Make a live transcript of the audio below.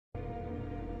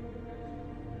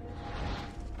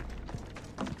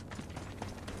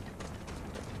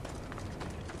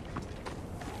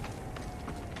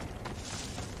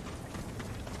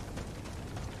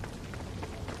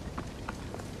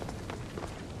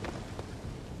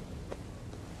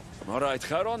All right,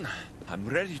 Charon. I'm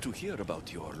ready to hear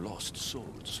about your lost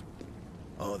souls.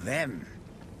 Oh, them.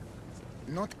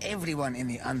 Not everyone in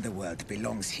the underworld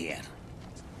belongs here.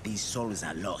 These souls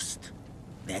are lost.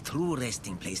 Their true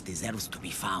resting place deserves to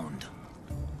be found.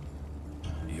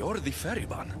 You're the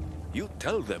ferryman. You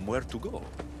tell them where to go.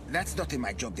 That's not in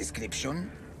my job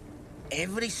description.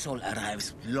 Every soul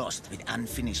arrives lost with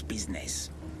unfinished business.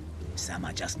 Some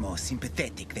are just more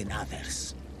sympathetic than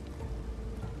others.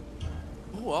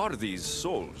 Who are these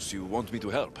souls you want me to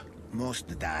help?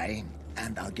 Most die,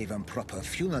 and I'll give them proper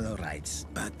funeral rites,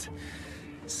 but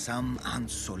some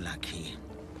aren't so lucky.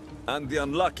 And the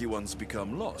unlucky ones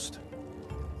become lost.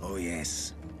 Oh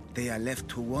yes. They are left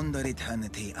to wander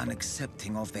eternity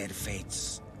unaccepting of their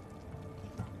fates.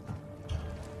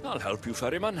 I'll help you,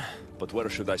 ferryman. But where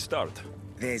should I start?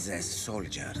 There's a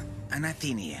soldier, an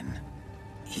Athenian.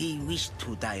 He wished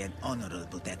to die an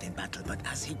honorable death in battle, but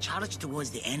as he charged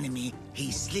towards the enemy,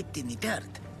 he slipped in the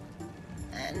dirt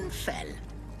and fell.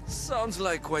 Sounds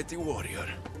like quite the warrior.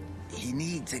 He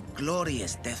needs a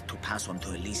glorious death to pass on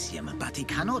to Elysium, but he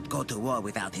cannot go to war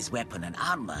without his weapon and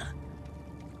armor.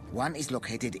 One is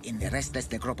located in the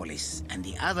restless necropolis, and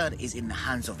the other is in the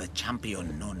hands of the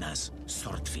champion known as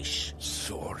Swordfish.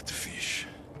 Swordfish.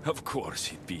 Of course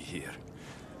he'd be here.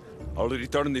 I'll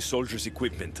return the soldier's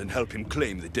equipment and help him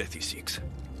claim the death he seeks.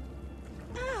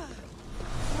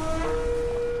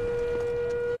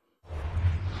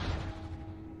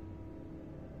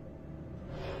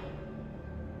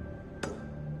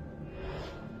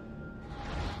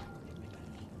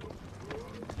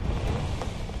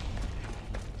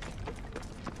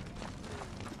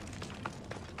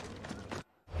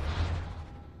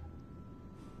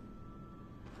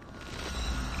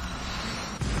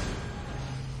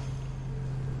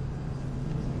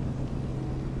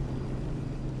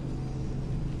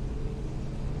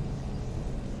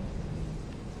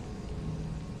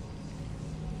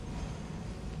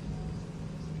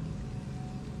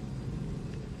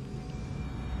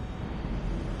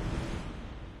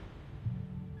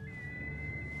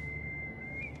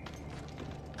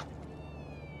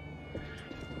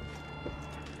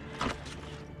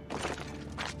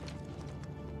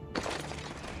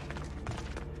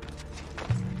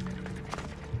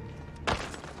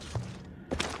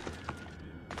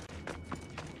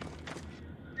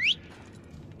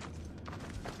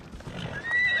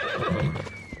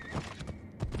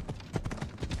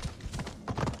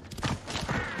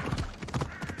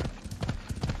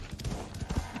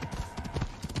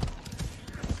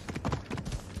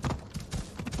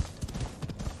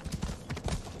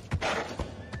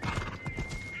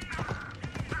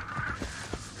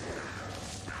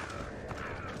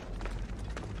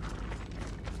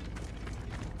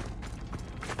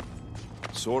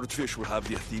 Swordfish will have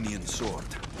the Athenian sword.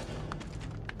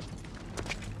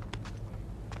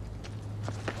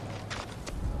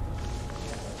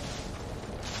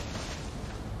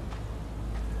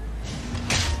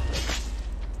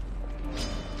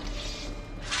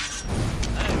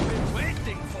 I've been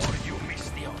waiting for you,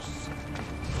 Mystios.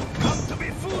 Come to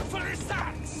be food for the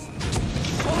sacks.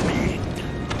 Show me it.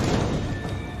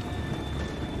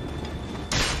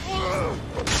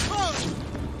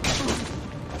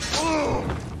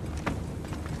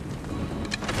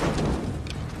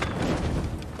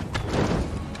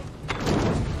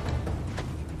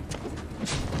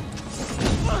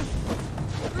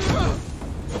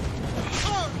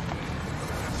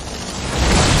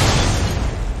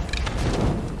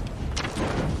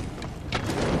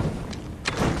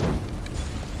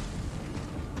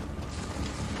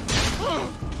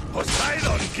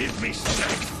 Poseidon, give me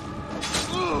strength!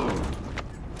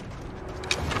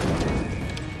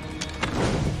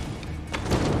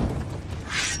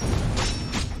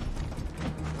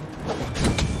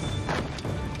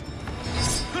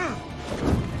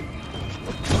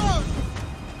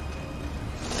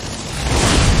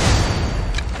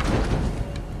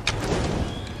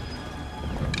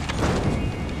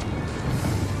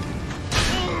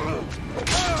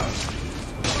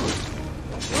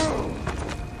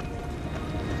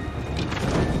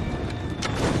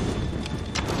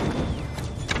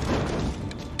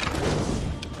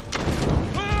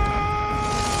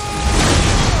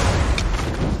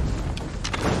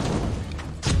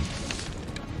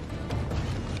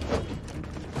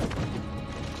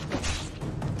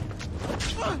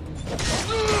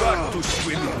 Back to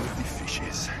swimming with the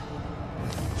fishes.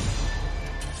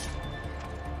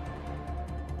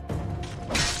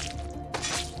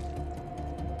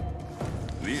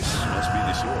 This must be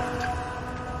the sword.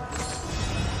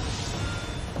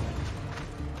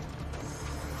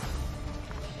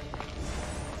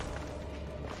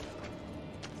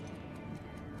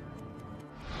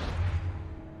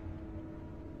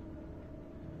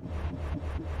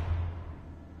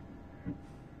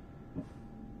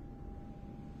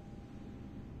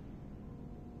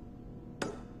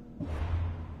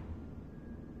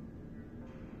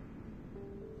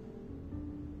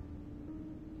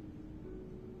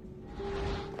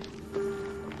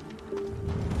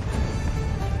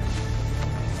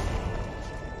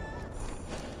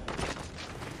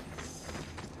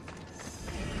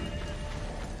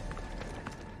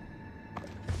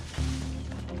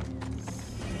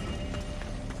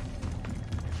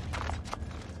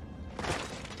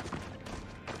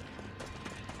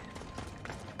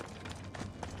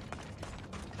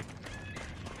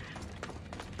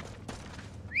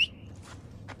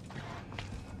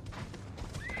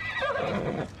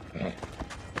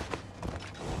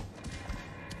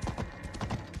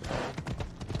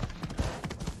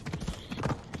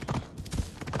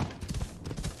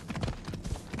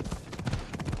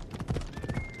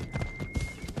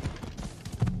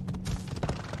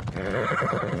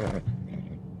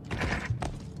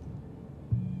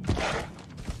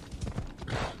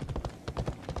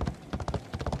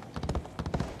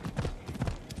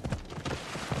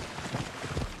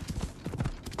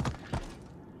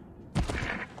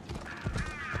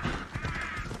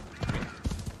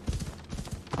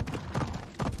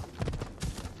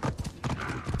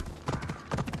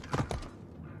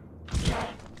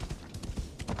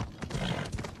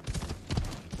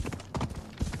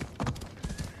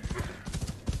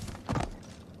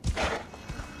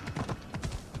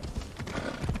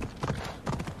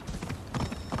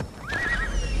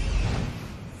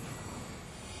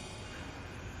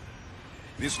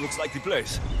 This looks like the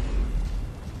place.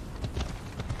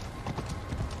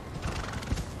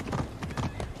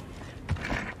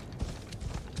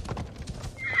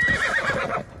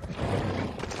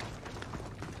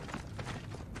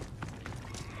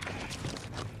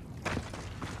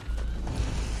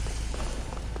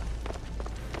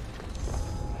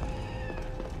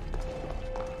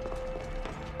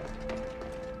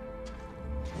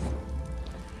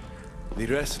 The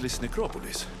Restless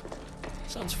Necropolis.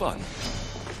 Sounds fun.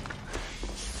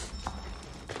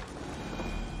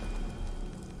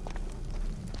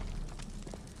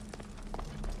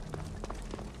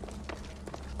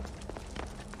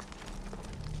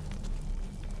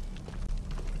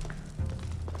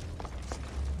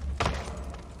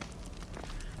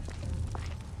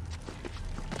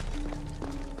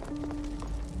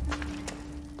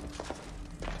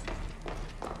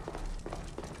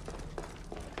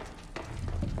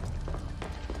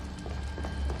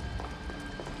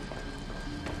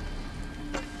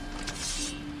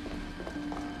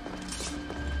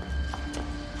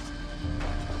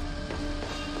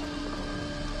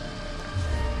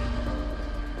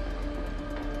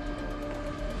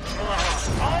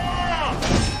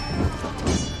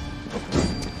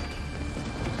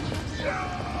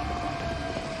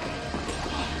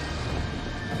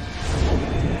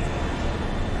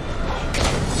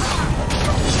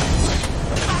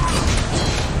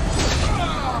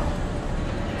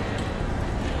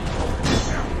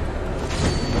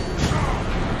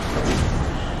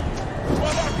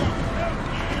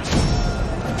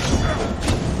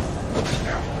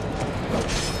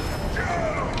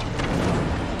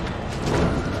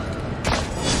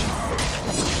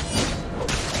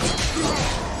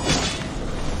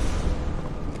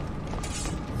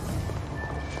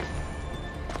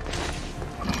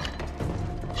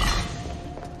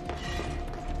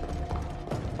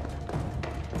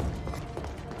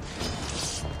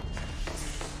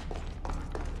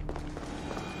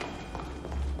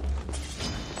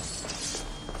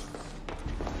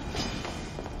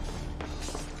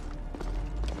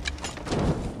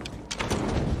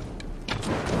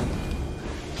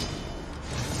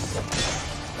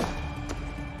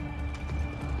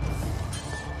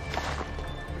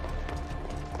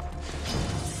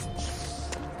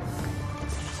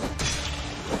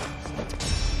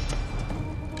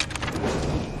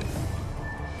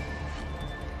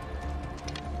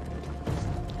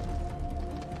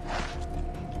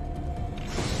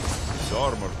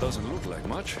 Armor doesn't look like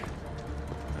much.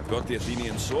 I've got the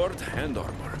Athenian sword and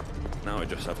armor. Now I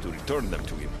just have to return them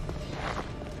to him.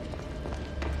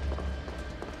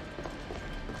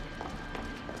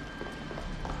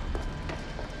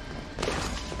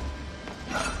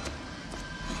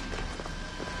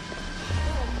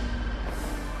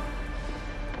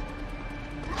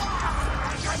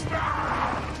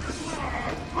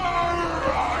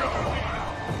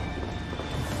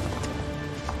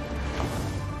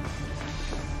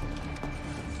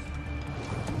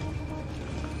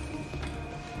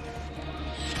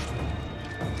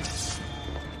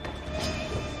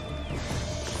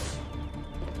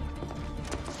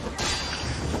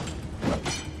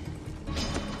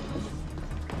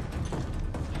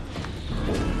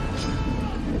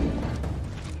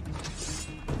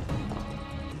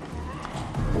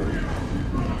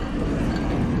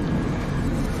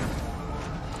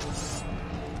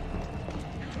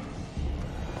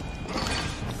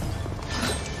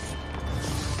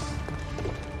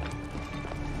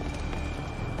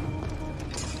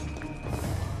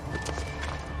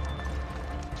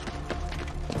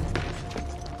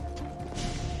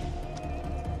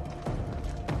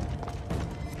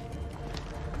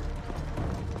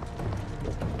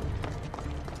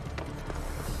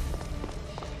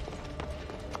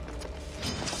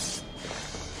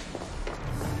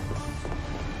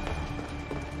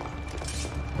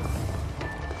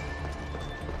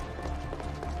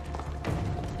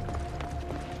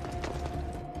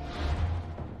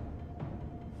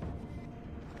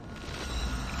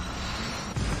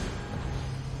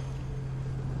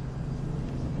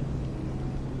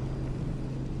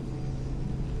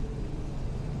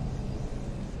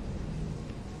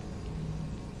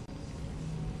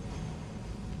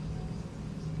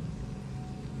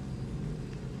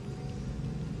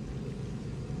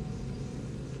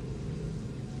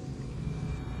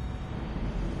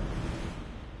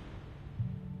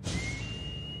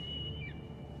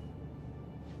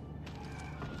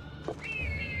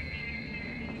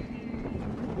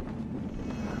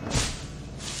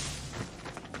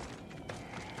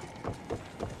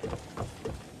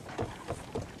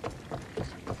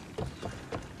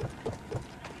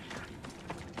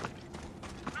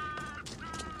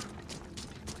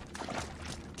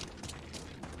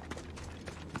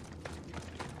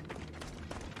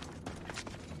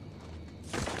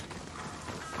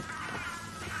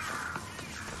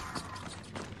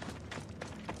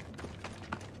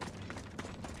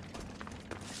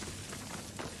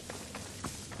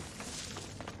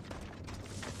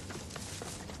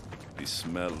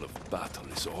 smell of battle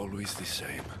is always the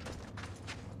same.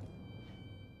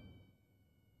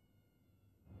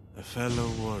 A fellow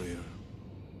warrior.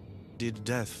 Did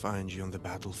death find you on the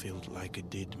battlefield like it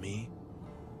did me?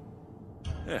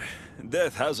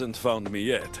 Death hasn't found me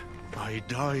yet. I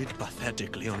died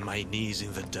pathetically on my knees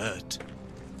in the dirt.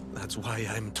 That's why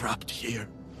I'm trapped here.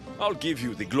 I'll give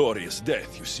you the glorious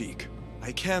death you seek.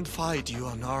 I can't fight you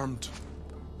unarmed.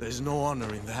 There's no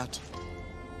honor in that.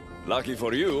 Lucky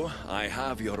for you, I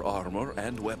have your armor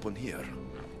and weapon here.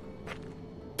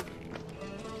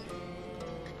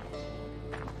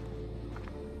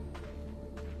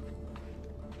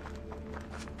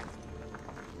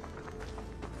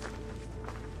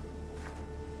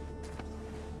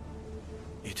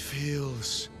 It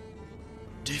feels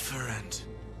different.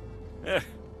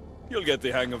 You'll get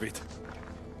the hang of it.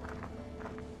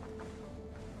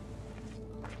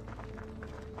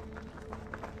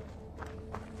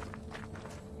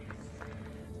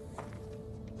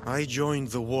 I joined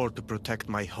the war to protect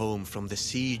my home from the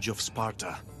siege of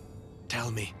Sparta. Tell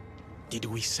me, did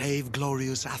we save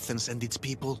glorious Athens and its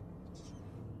people?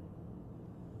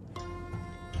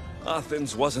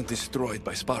 Athens wasn't destroyed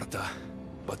by Sparta,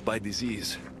 but by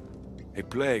disease. A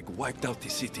plague wiped out the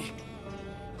city.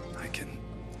 I can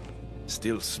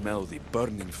still smell the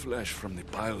burning flesh from the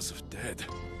piles of dead.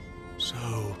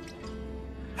 So,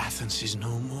 Athens is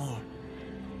no more.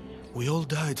 We all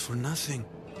died for nothing.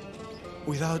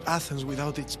 Without Athens,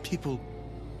 without its people,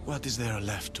 what is there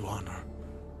left to honor?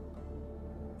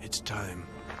 It's time.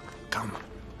 Come,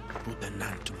 put an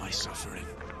end to my suffering.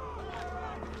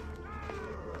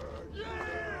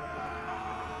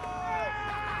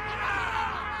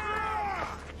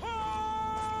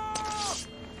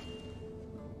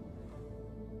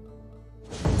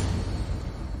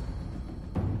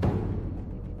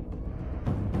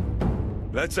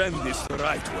 Let's end this the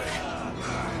right way.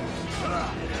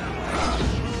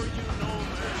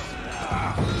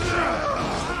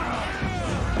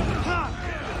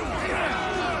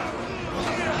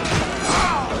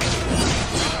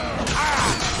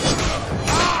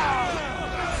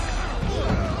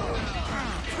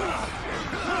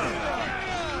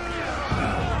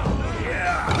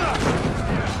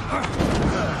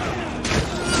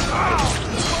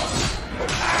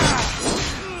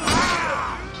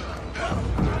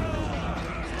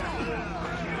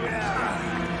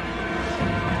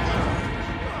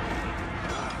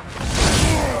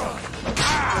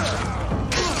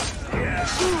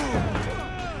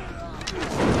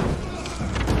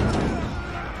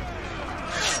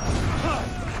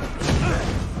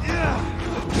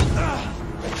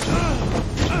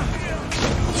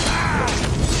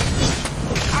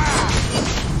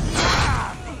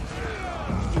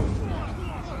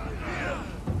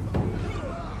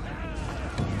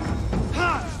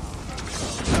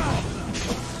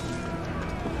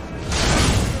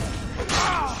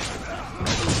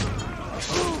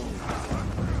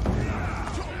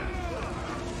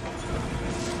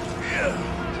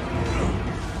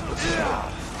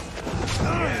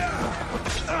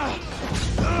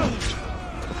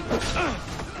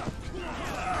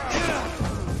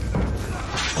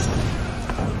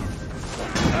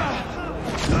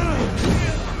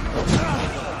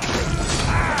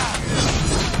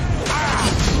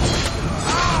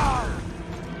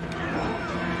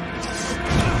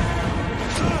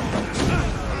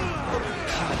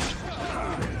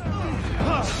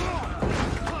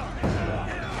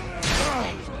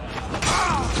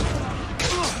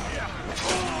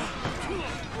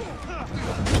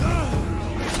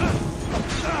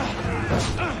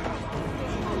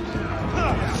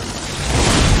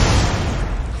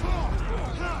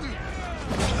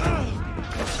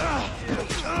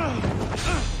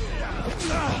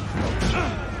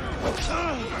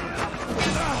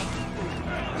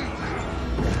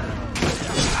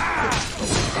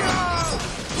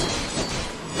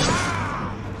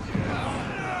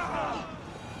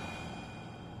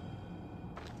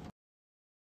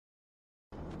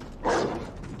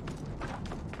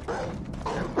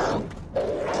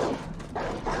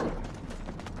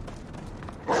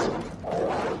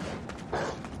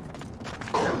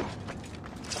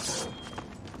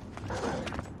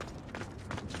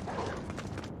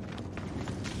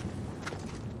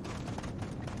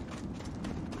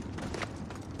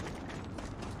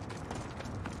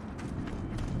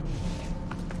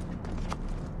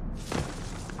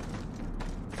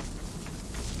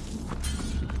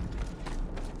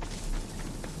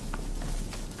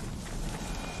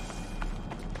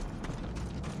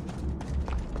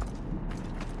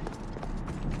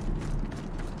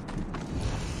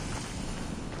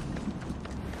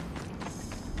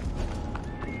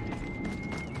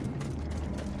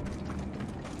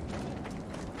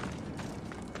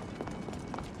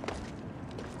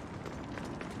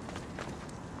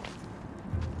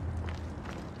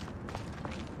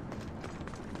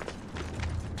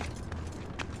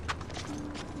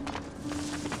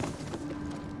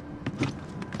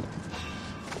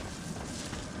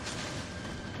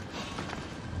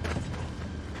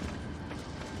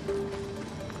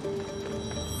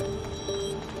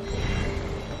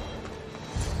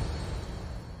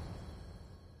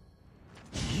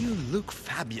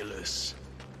 Fabulous.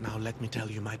 Now let me tell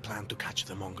you my plan to catch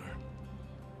the Monger.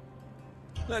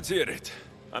 Let's hear it.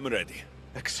 I'm ready.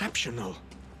 Exceptional.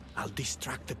 I'll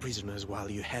distract the prisoners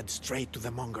while you head straight to the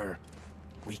Monger.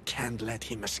 We can't let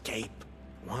him escape.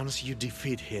 Once you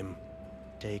defeat him,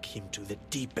 take him to the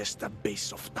deepest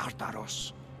abyss of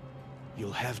Tartaros.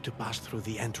 You'll have to pass through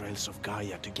the entrails of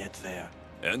Gaia to get there.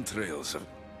 Entrails of...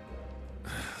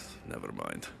 Never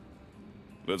mind.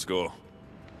 Let's go.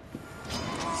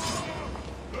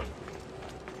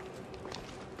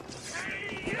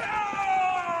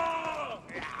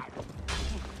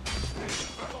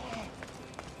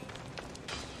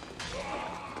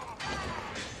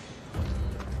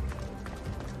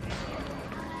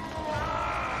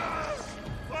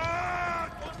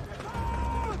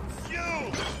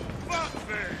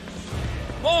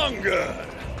 Monger!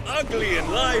 Ugly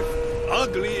in life,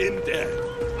 ugly in death.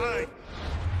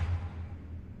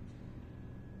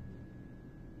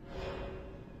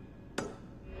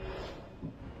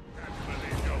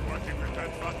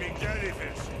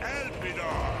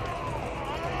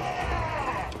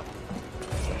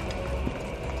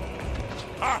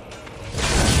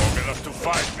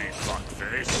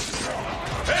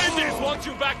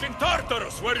 Back in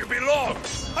Tartarus, where you belong!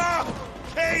 Ha!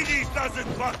 Hades doesn't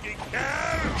fucking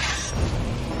care!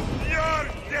 You're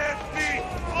dead meat!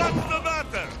 What's the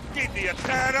matter? Get the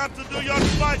Atera to do your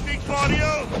fighting for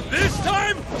you? This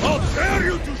time, I'll tear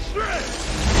you to shreds!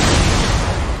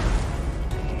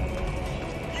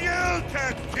 You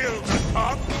can't kill the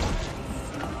cock!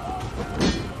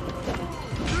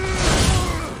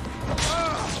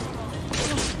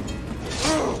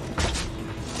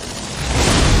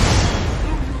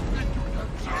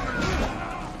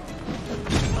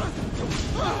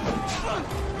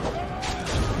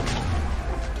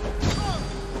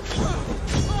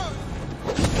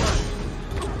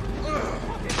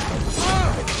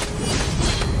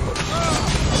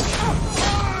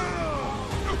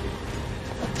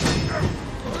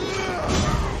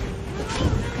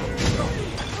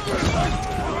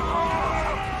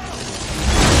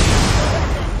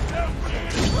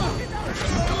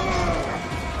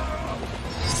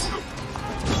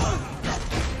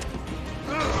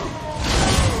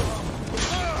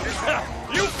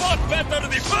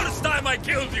 I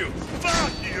killed you!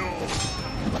 Fuck you!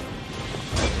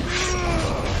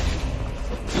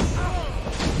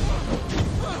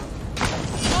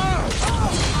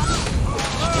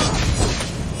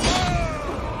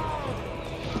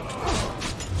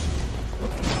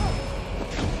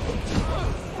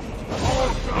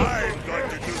 I'm going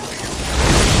to do to you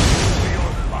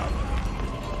your father.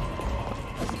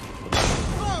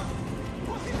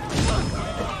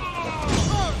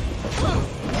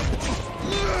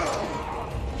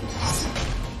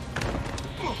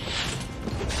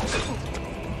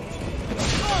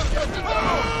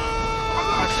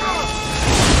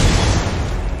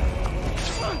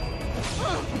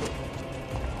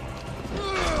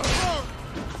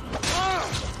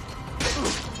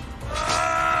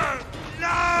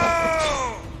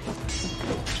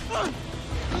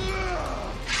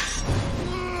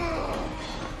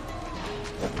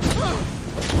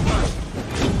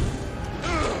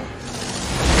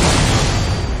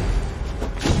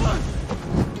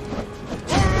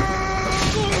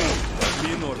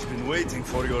 Waiting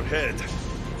for your head.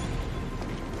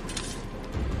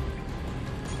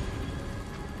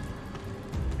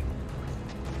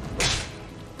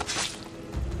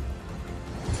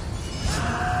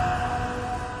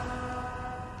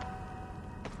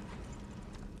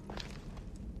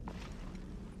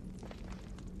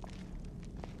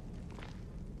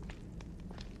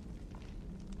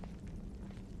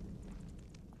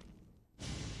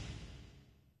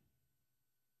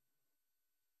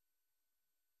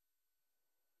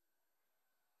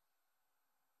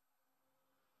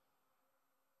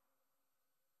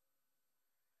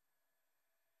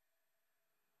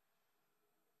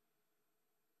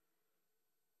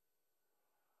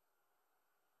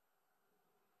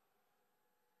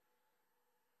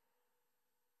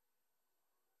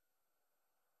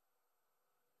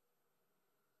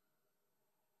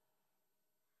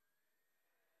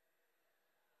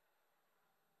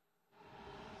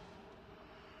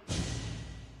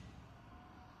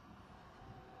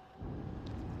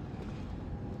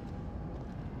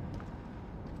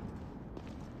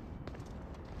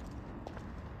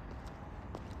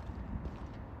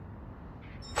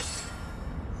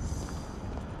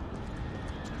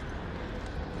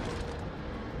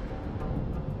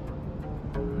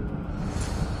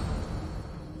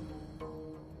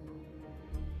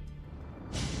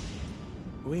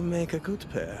 We make a good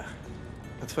pair.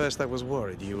 At first I was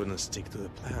worried you wouldn't stick to the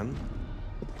plan.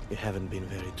 You haven't been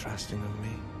very trusting of me.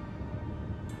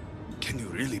 Can you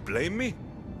really blame me?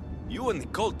 You and the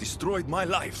cult destroyed my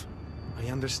life. I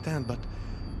understand, but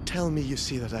tell me you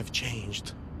see that I've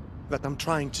changed. That I'm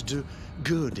trying to do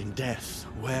good in death,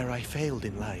 where I failed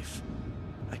in life.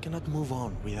 I cannot move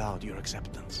on without your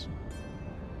acceptance.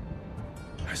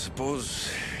 I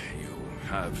suppose you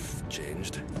have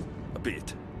changed a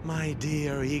bit. My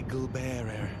dear eagle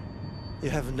bearer, you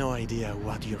have no idea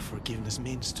what your forgiveness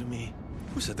means to me.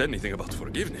 Who said anything about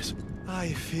forgiveness? I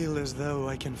feel as though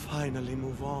I can finally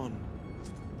move on.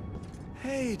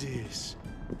 Hades!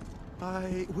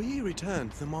 We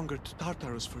returned the Monger to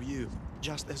Tartarus for you,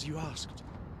 just as you asked.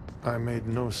 I made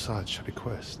no such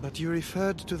request. But you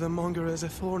referred to the Monger as a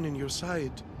thorn in your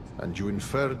side. And you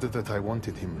inferred that I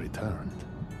wanted him returned.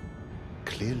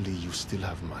 Clearly you still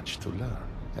have much to learn,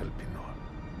 Elpinor.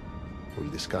 We'll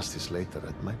discuss this later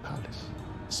at my palace.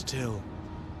 Still,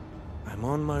 I'm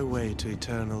on my way to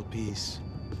eternal peace,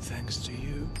 thanks to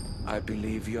you. I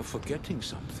believe you're forgetting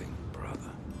something,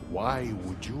 brother. Why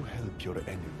would you help your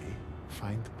enemy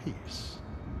find peace?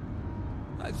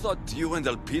 I thought you and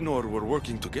Elpinor were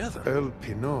working together.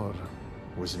 Elpinor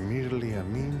was merely a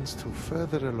means to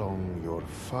further along your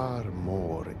far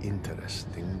more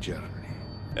interesting journey.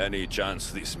 Any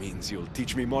chance this means you'll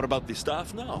teach me more about the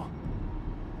staff now?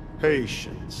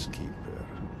 Patience, Keeper.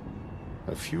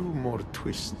 A few more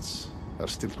twists are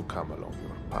still to come along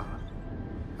your path.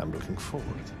 I'm looking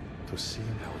forward to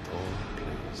seeing how it all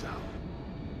plays out.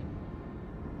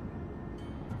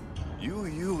 You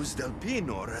used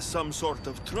Elpinor as some sort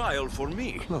of trial for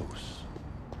me. Close.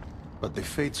 But the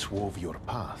fates wove your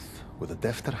path with a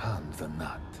defter hand than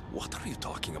that. What are you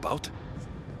talking about?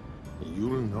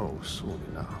 You'll know soon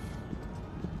enough.